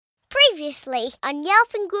Previously on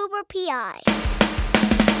Yellowfin Grouper PI.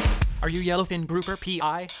 Are you Yellowfin Grouper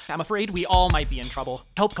PI? I'm afraid we all might be in trouble.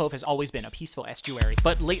 Kelp Cove has always been a peaceful estuary,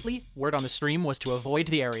 but lately, word on the stream was to avoid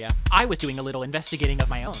the area. I was doing a little investigating of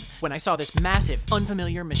my own when I saw this massive,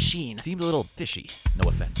 unfamiliar machine. Seems a little fishy, no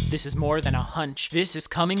offense. This is more than a hunch. This is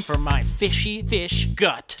coming from my fishy fish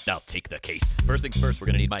gut. I'll take the case. First things first, we're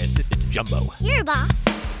gonna need my assistant, Jumbo. Here, boss.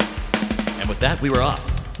 And with that, we were off.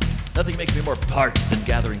 Nothing makes me more parched than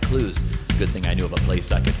gathering clues. Good thing I knew of a place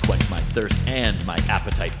I could quench my thirst and my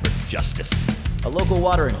appetite for justice. A local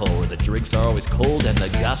watering hole where the drinks are always cold and the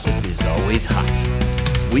gossip is always hot.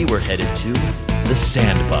 We were headed to the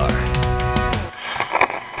Sandbar.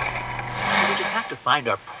 We just have to find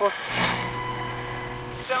our poor...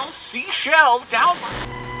 Sell seashells down...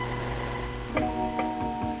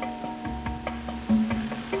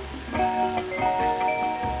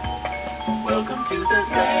 Welcome to the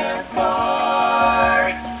Sandbar.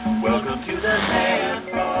 Welcome to the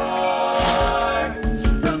Sandbar.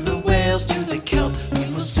 From the whales to the kelp, we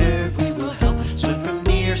will serve, we will help. Swim from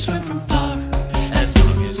near, swim from far. As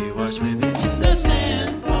long as you are swimming to the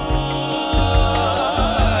Sandbar.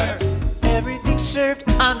 Everything's served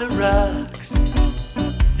on the rocks.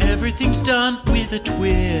 Everything's done with a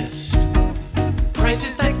twist.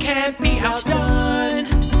 Prices that can't be outdone.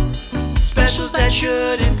 Specials that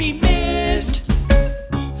shouldn't be missed.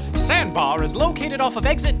 Sandbar is located off of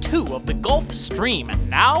exit 2 of the Gulf Stream,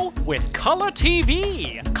 now with Color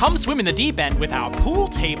TV. Come swim in the deep end with our pool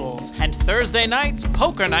tables, and Thursday night's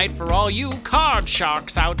poker night for all you card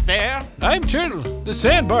sharks out there. I'm Turtle, the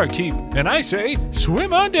Sandbar Keep, and I say,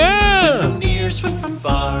 swim on Swim down! from near, swim from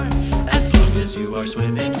far. As long as you are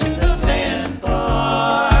swimming to the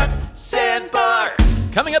Sandbar. Sandbar!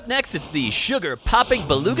 Coming up next, it's the sugar-popping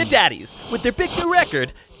Beluga Daddies with their big new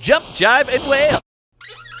record, Jump, Jive, and Wail.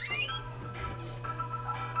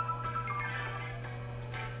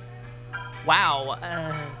 Wow,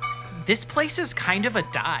 this place is kind of a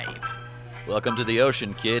dive. Welcome to the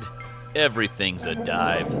ocean, kid. Everything's a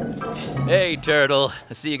dive. Hey, Turtle,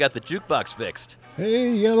 I see you got the jukebox fixed.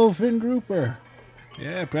 Hey, Yellowfin Grouper.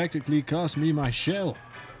 Yeah, practically cost me my shell.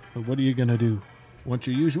 But what are you gonna do? Want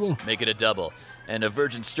your usual? Make it a double, and a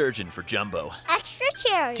virgin sturgeon for Jumbo. Extra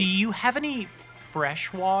cherry. Do you have any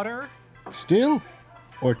fresh water? Still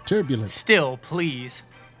or turbulent? Still, please.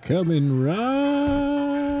 Coming right up.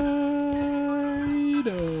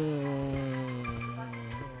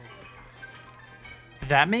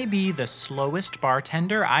 That may be the slowest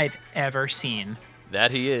bartender I've ever seen.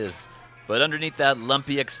 That he is. But underneath that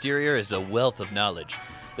lumpy exterior is a wealth of knowledge.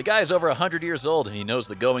 The guy is over 100 years old, and he knows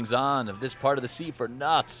the goings-on of this part of the sea for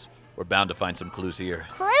knots. We're bound to find some clues here.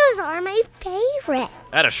 Clues are my favorite.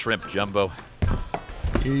 Add a shrimp, Jumbo.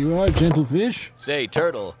 Here you are, gentle fish. Say,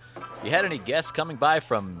 Turtle, you had any guests coming by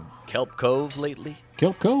from Kelp Cove lately?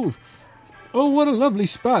 Kelp Cove. Oh, what a lovely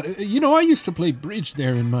spot. You know, I used to play bridge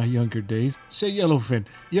there in my younger days. Say, Yellowfin,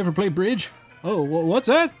 you ever play bridge? Oh, what's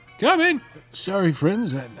that? Come in. Sorry,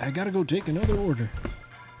 friends, I gotta go take another order.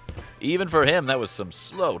 Even for him, that was some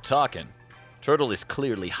slow talking. Turtle is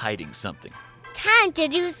clearly hiding something. Time to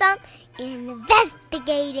do some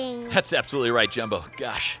investigating. That's absolutely right, Jumbo.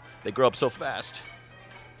 Gosh, they grow up so fast.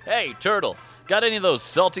 Hey, Turtle, got any of those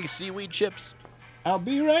salty seaweed chips? I'll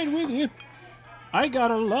be right with you. I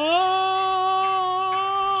got a lot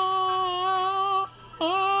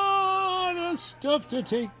of stuff to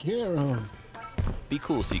take care of. Be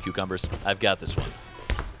cool, sea cucumbers. I've got this one.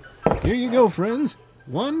 Here you go, friends.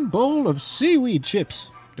 1 bowl of seaweed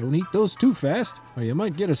chips. Don't eat those too fast, or you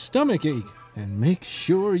might get a stomach ache. And make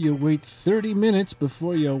sure you wait 30 minutes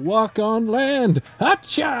before you walk on land.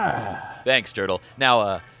 Hacha! Thanks, Turtle.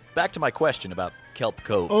 Now, back to my question about Kelp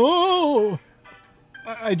Cove. Oh!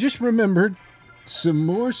 I just remembered some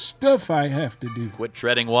more stuff I have to do. Quit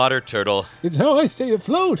treading water, Turtle. It's how I stay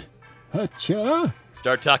afloat. Hacha!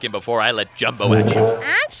 Start talking before I let Jumbo at you.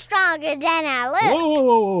 I'm stronger than I look.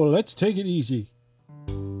 Whoa, let's take it easy.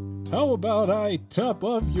 How about I top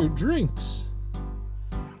off your drinks?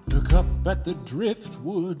 Look up at the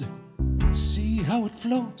driftwood, see how it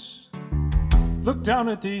floats. Look down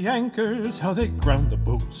at the anchors, how they ground the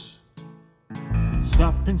boats.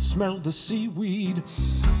 Stop and smell the seaweed,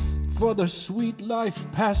 for the sweet life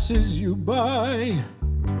passes you by.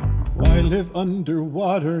 Why live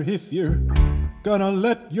underwater if you're gonna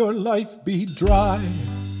let your life be dry?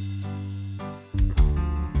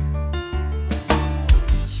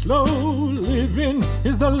 Slow living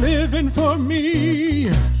is the living for me.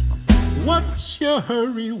 What's your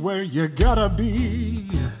hurry where you gotta be?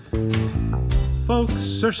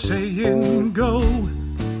 Folks are saying go,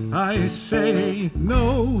 I say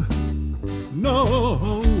no,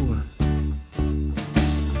 no.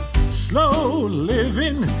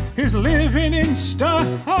 living is living in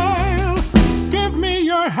style. Give me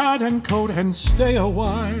your hat and coat and stay a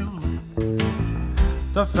while.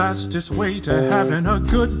 The fastest way to having a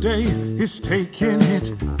good day is taking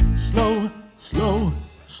it slow, slow,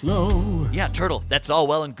 slow. Yeah, Turtle, that's all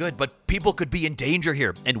well and good, but people could be in danger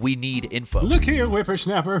here, and we need info. Look here,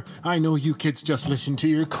 whippersnapper. I know you kids just listen to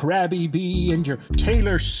your Krabby Bee and your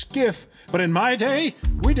Taylor Skiff, but in my day,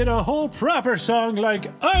 we did a whole proper song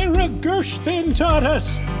like Ira Gershwin taught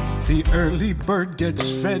us. The early bird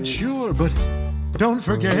gets fed, sure, but don't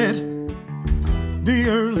forget, the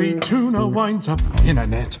early tuna winds up in a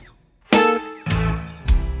net.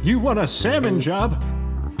 You want a salmon job?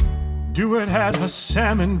 Do it at a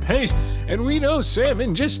salmon pace. And we know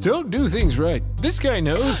salmon just don't do things right. This guy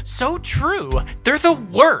knows. So true. They're the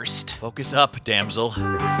worst. Focus up, damsel.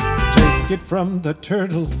 Take it from the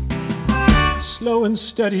turtle. Slow and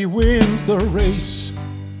steady wins the race.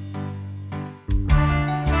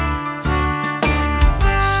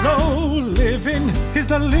 Slow living is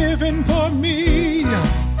the living for me.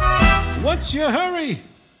 What's your hurry?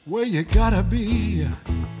 Where you gotta be?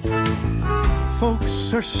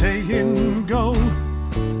 Folks are saying go.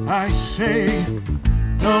 I say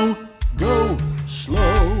no, go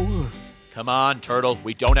slow. Come on, Turtle.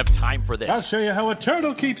 We don't have time for this. I'll show you how a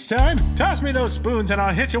turtle keeps time. Toss me those spoons and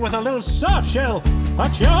I'll hit you with a little soft shell.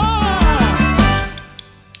 Achoo!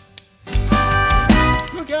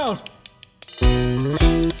 Look out!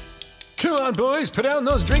 Come on, boys, put down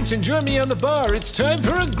those drinks and join me on the bar. It's time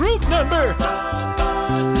for a group number.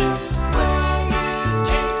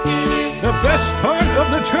 The best part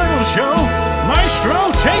of the turtle show,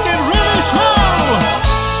 Maestro, take it really slow.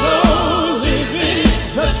 Slow living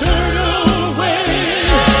the turtle way.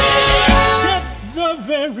 Get the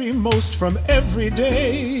very most from every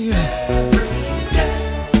day.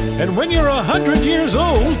 And when you're 100 years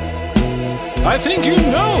old, I think you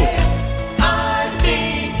know.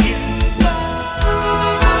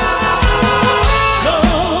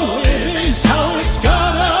 Slow living's how it's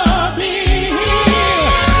gotta be.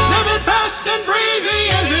 Living fast and breezy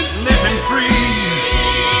isn't living free.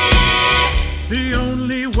 The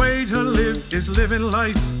only way to live is living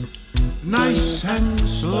life nice and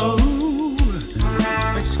slow.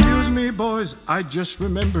 Excuse me, boys, I just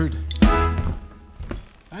remembered.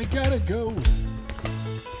 I gotta go.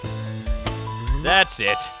 That's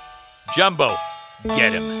it. Jumbo,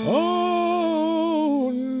 get him.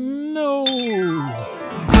 Oh, no.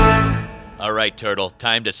 All right, Turtle,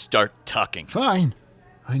 time to start tucking. Fine.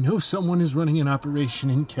 I know someone is running an operation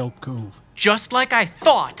in Kelp Cove. Just like I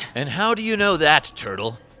thought. And how do you know that,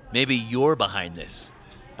 Turtle? Maybe you're behind this.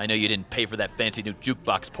 I know you didn't pay for that fancy new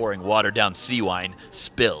jukebox pouring watered down sea wine.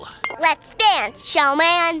 Spill. Let's dance,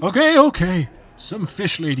 showman. Okay. Some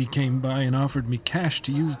fish lady came by and offered me cash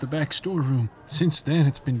to use the back storeroom. Since then,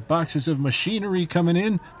 it's been boxes of machinery coming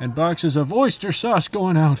in and boxes of oyster sauce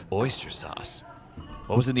going out. Oyster sauce?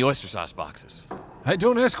 What was in the oyster sauce boxes? I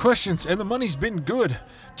don't ask questions, and the money's been good.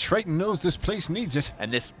 Triton knows this place needs it.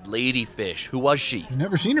 And this lady fish, who was she? I've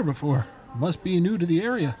never seen her before. Must be new to the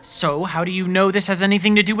area. So, how do you know this has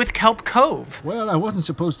anything to do with Kelp Cove? Well, I wasn't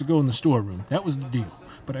supposed to go in the storeroom. That was the deal.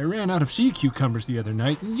 But I ran out of sea cucumbers the other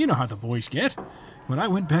night, and you know how the boys get. When I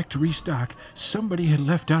went back to restock, somebody had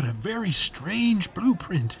left out a very strange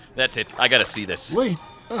blueprint. That's it. I gotta see this. Wait,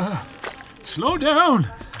 slow down.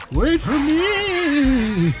 Wait for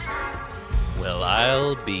me. Well,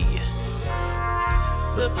 I'll be.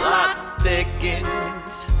 The plot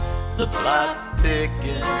thickens. The plot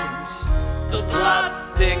thickens. The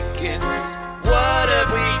plot thickens. What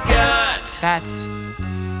have we got?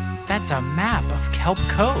 That's a map of Kelp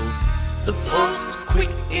Cove. The pulse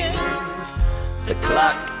quickens. The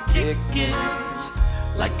clock tickens.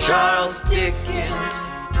 Like Charles Dickens.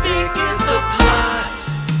 Big is the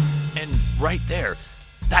plot. And right there,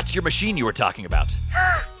 that's your machine you were talking about.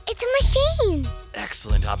 It's a machine.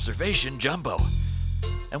 Excellent observation, Jumbo.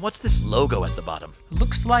 And what's this logo at the bottom?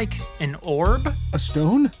 Looks like an orb? A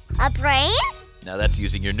stone? A brain? Now that's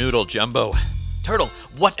using your noodle, Jumbo. Turtle,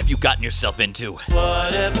 what have you gotten yourself into?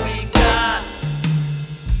 What have we got?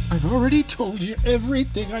 I've already told you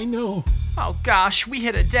everything I know. Oh gosh, we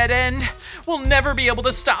hit a dead end. We'll never be able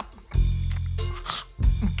to stop.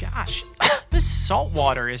 Gosh, this salt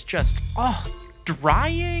water is just,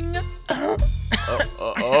 drying.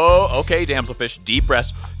 Okay, damselfish, deep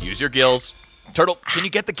breaths. Use your gills. Turtle, can you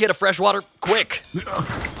get the kid a fresh water? Quick!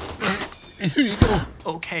 Here you go.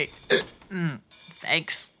 Okay.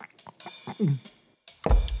 Thanks.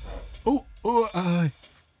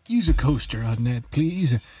 Use a coaster on that,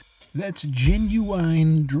 please. That's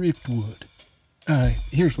genuine driftwood.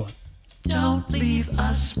 Here's one. Don't leave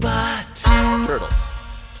a spot. Turtle,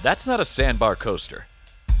 That's not a sandbar coaster.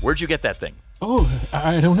 Where'd you get that thing? Oh,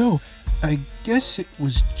 I don't know. I guess it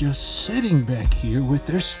was just sitting back here with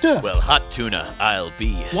their stuff. Well, hot tuna, I'll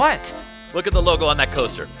be. What? Look at the logo on that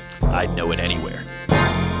coaster. I'd know it anywhere.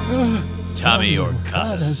 Tommy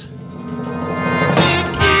Orcadas. It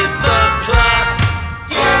is the plot.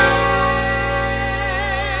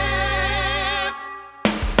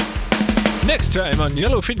 Next time on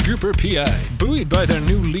Yellowfin Grouper PI, buoyed by their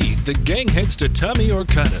new lead, the gang heads to Tommy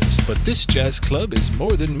Orcadas. But this jazz club is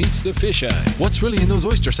more than meets the fisheye. What's really in those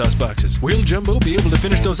oyster sauce boxes? Will Jumbo be able to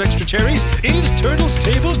finish those extra cherries? Is Turtle's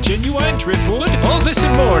Table genuine driftwood? All this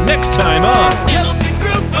and more next time on Yellowfin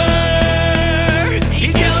Grouper.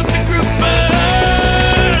 He's Yellowfin Grouper.